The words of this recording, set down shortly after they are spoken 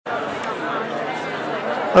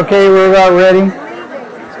Okay, we're about ready.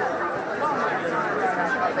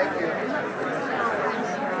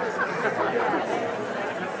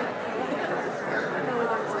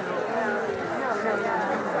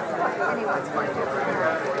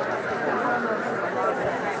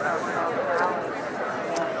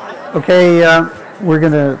 Okay, we're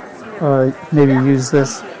going to maybe use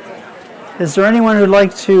this. Is there anyone who'd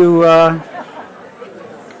like to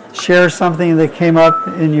share something that came up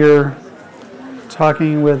in your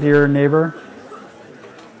talking with your neighbor?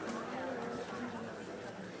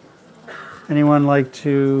 Anyone like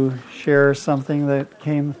to share something that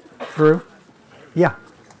came through? Yeah.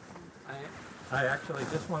 I actually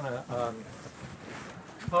just want to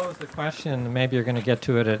pose the question. Maybe you're going to get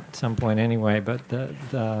to it at some point anyway, but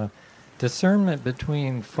the discernment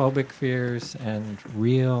between phobic fears and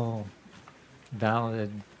real,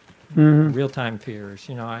 valid, real-time fears.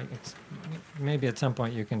 You know, maybe at some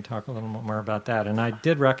point you can talk a little more about that. And I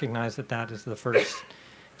did recognize that is the first,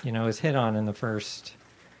 is hit on in the first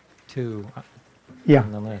two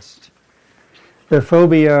on the list. The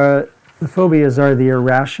phobias are the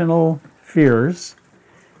irrational fears,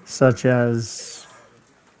 such as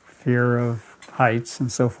fear of heights and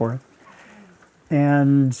so forth.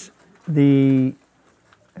 And the,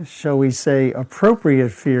 shall we say,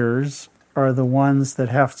 appropriate fears are the ones that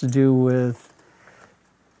have to do with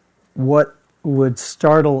what would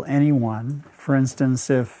startle anyone. For instance,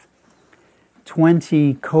 if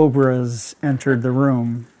 20 cobras entered the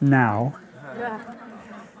room now,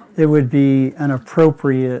 it would be an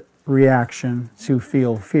appropriate reaction to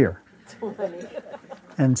feel fear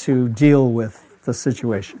and to deal with the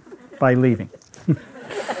situation by leaving.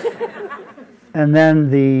 And then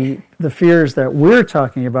the fears that we're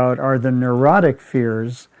talking about are the neurotic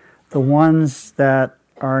fears, the ones that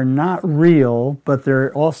are not real, but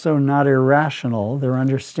they're also not irrational, they're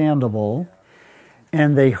understandable,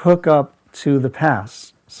 and they hook up to the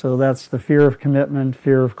past. So that's the fear of commitment,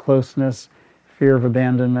 fear of closeness, fear of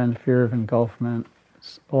abandonment, fear of engulfment,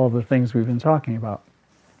 all the things we've been talking about.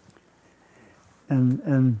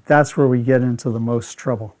 And that's where we get into the most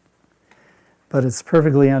trouble. But it's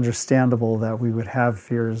perfectly understandable that we would have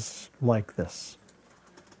fears like this.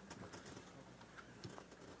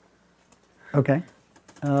 Okay.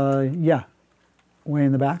 Yeah. Way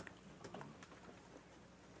in the back.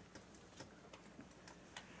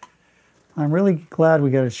 I'm really glad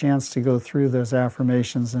we got a chance to go through those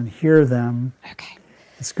affirmations and hear them. Okay.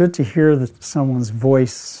 It's good to hear someone's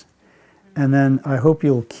voice. And then I hope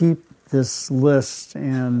you'll keep this list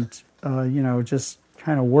and, just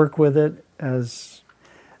kind of work with it as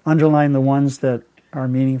underline the ones that are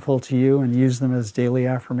meaningful to you and use them as daily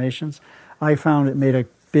affirmations. I found it made a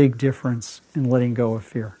big difference in letting go of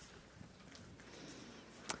fear.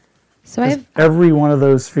 So every one of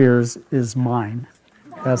those fears is mine.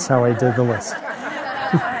 That's how I did the list.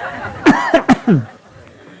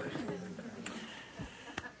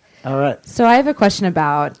 All right. So I have a question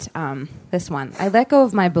about this one. I let go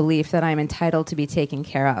of my belief that I'm entitled to be taken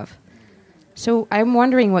care of. So I'm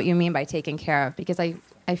wondering what you mean by taken care of, because I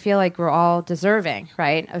feel like we're all deserving,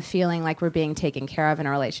 right, of feeling like we're being taken care of in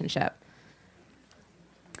a relationship.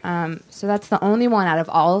 So that's the only one out of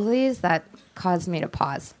all of these that caused me to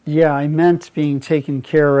pause. Yeah, I meant being taken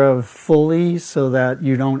care of fully so that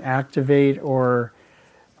you don't activate or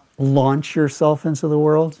launch yourself into the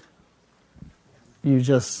world. You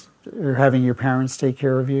just are having your parents take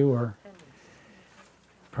care of you, or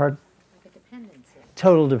pardon? Like a dependency.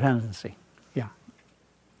 Total dependency. Yeah.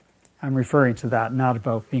 I'm referring to that, not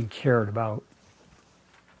about being cared about.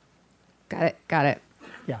 Got it.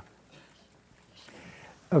 Yeah.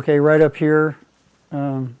 Okay, right up here.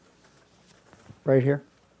 Right here.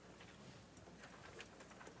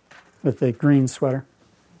 With the green sweater.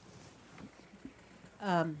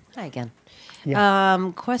 Hi again.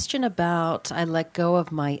 Yeah. Question about I let go of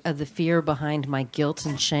the fear behind my guilt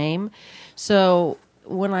and shame. So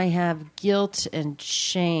when I have guilt and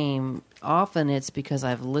shame, often it's because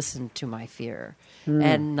I've listened to my fear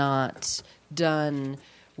and not done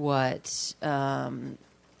what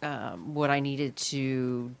I needed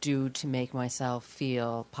to do to make myself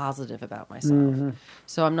feel positive about myself. Mm-hmm.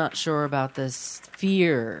 So I'm not sure about this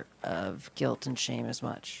fear of guilt and shame as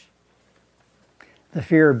much. The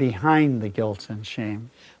fear behind the guilt and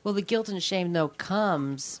shame. Well, the guilt and shame, though,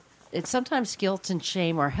 sometimes guilt and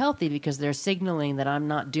shame are healthy because they're signaling that I'm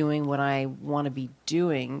not doing what I want to be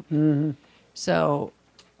doing. Mm-hmm. So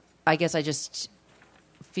I guess I just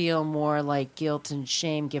feel more like guilt and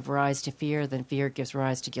shame give rise to fear than fear gives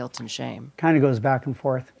rise to guilt and shame. Kind of goes back and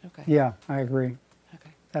forth. Okay. Yeah, I agree.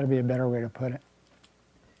 Okay. That'd be a better way to put it.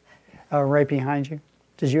 Right behind you.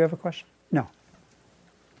 Did you have a question? No.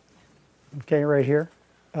 Okay, right here.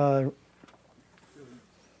 Yeah.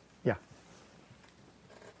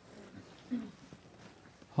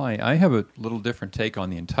 Hi, I have a little different take on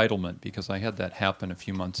the entitlement because I had that happen a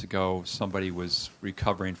few months ago. Somebody was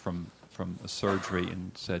recovering from a surgery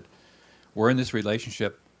and said, we're in this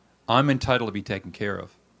relationship, I'm entitled to be taken care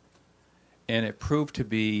of. And it proved to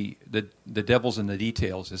be the devil's in the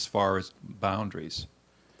details as far as boundaries.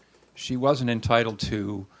 She wasn't entitled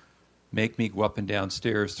to make me go up and down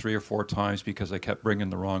stairs 3 or 4 times because I kept bringing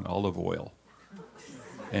the wrong olive oil.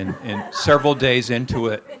 And several days into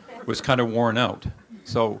it was kind of worn out.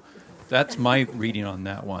 So that's my reading on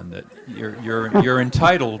that one, that you're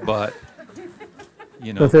entitled, but,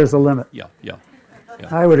 you know. But there's a limit. Yeah.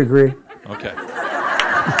 I would agree. Okay.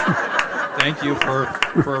 Thank you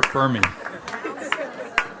for affirming.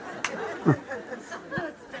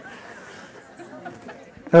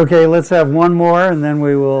 Okay, let's have one more, and then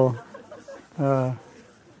we will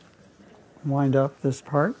wind up this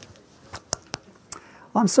part.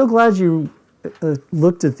 I'm so glad you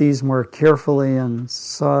looked at these more carefully and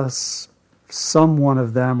saw some one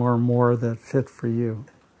of them or more that fit for you.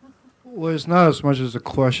 Well, it's not as much as a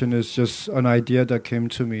question, it's just an idea that came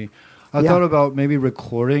to me. I Yeah. thought about maybe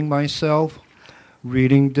recording myself,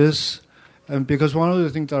 reading this, and because one of the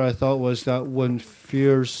things that I thought was that when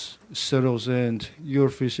fear settles in, your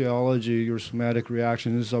physiology, your somatic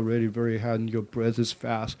reaction is already very high and your breath is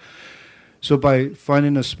fast. So by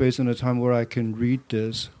finding a space and a time where I can read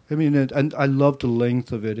this, and I love the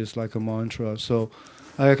length of it, it's like a mantra, so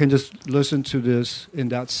I can just listen to this in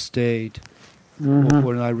that state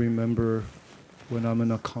when I remember when I'm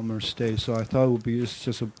in a calmer state. So I thought it's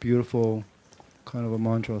just a beautiful kind of a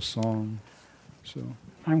mantra song. So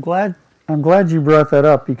I'm glad you brought that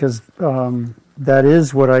up because that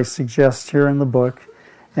is what I suggest here in the book.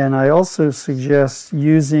 And I also suggest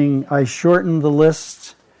I shortened the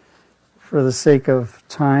list for the sake of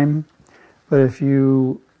time, but if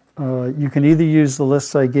you can either use the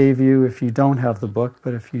list I gave you if you don't have the book,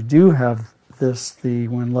 but if you do have this, the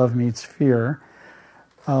When Love Meets Fear,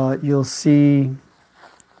 you'll see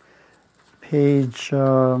page,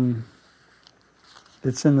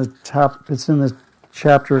 it's in the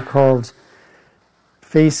chapter called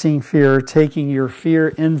Facing Fear, Taking Your Fear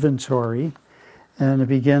Inventory, and it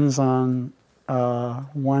begins on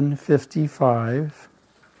 155.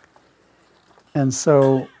 And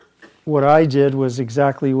so what I did was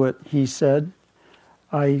exactly what he said.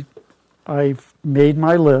 I made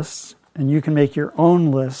my lists, and you can make your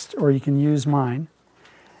own list, or you can use mine,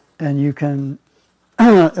 and you can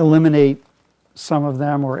eliminate some of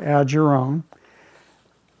them or add your own.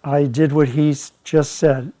 I did what he just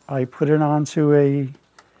said. I put it onto a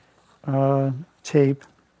tape,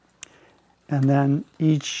 and then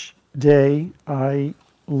each day I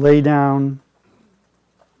lay down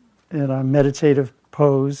in a meditative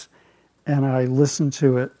pose and I listen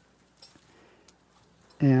to it.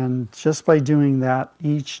 And just by doing that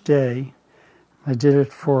each day, I did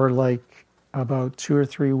it for like about 2 or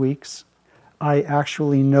 3 weeks, I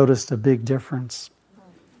actually noticed a big difference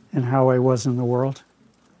in how I was in the world.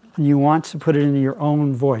 And you want to put it into your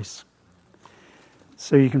own voice.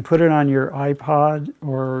 So you can put it on your iPod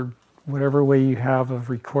or whatever way you have of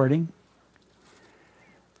recording.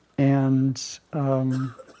 And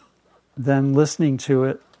then listening to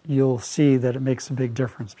it, you'll see that it makes a big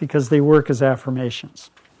difference because they work as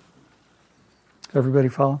affirmations. Everybody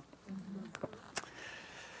follow?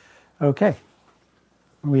 Okay.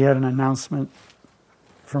 We had an announcement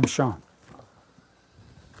from Sean.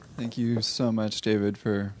 Thank you so much, David,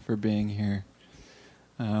 for being here.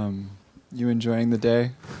 You enjoying the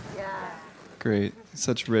day? Yeah. Great.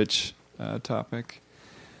 Such rich topic.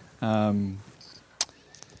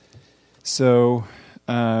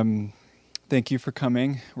 Thank you for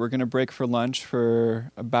coming. We're going to break for lunch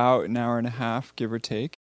for about an hour and a half, give or take.